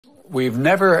We've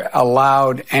never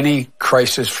allowed any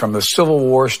crisis from the Civil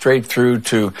War straight through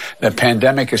to the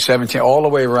pandemic of 17, all the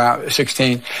way around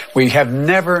 16. We have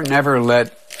never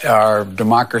let our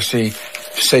democracy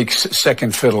take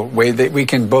second fiddle. We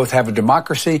can both have a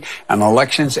democracy and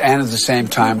elections and at the same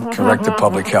time correct the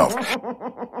public health.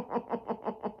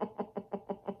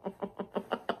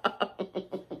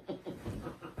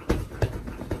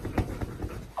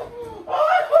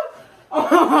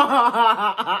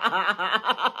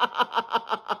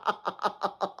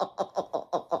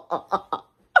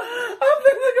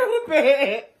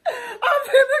 Bed. I'm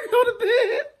finna go to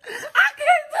bed. I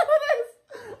can't do this.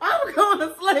 I'm going to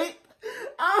sleep.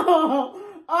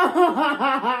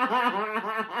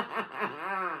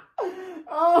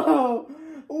 Oh,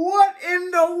 what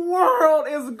in the world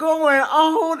is going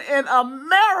on in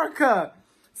America?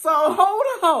 So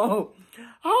hold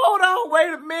on,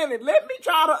 wait a minute. Let me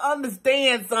try to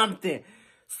understand something.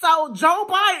 So Joe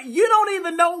Biden, you don't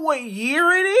even know what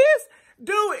year it is?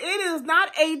 Dude, it is not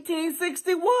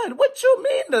 1861. What you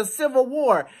mean, the Civil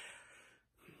War?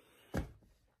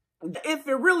 If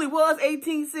it really was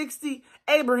 1860,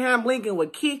 Abraham Lincoln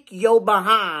would kick your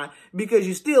behind because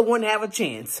you still wouldn't have a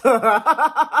chance. I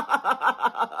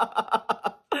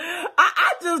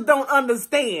just don't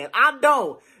understand. I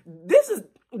don't.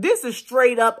 This is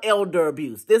straight up elder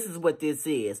abuse. This is what this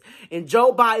is. And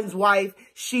Joe Biden's wife,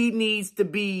 she needs to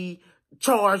be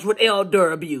charged with elder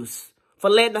abuse for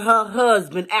letting her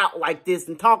husband out like this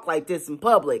and talk like this in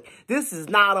public. This is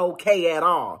not okay at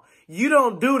all. You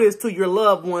don't do this to your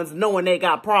loved ones knowing they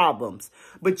got problems.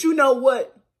 But you know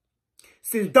what?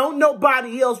 Since don't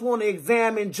nobody else want to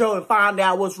examine Joe and find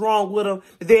out what's wrong with him,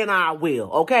 then I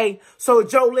will, okay? So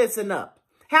Joe, listen up.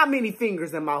 How many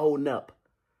fingers am I holding up?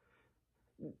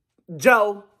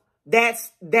 Joe,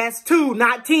 that's 2,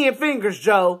 not 10 fingers,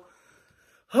 Joe.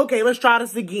 Okay, let's try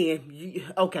this again.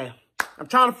 Okay. I'm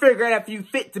trying to figure out if you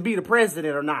fit to be the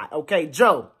president or not. Okay,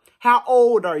 Joe, how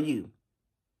old are you?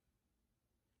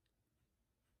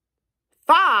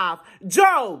 5.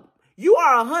 Joe, you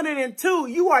are 102.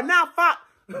 You are not 5.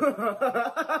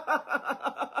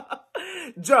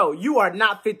 Joe, you are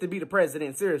not fit to be the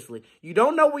president. Seriously. You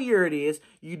don't know what year it is.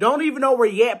 You don't even know where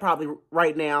you're at probably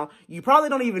right now. You probably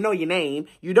don't even know your name.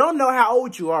 You don't know how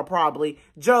old you are probably.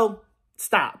 Joe,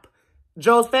 stop.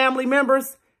 Joe's family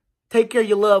members, take care of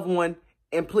your loved one.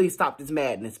 And please stop this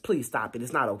madness. Please stop it.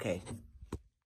 It's not okay.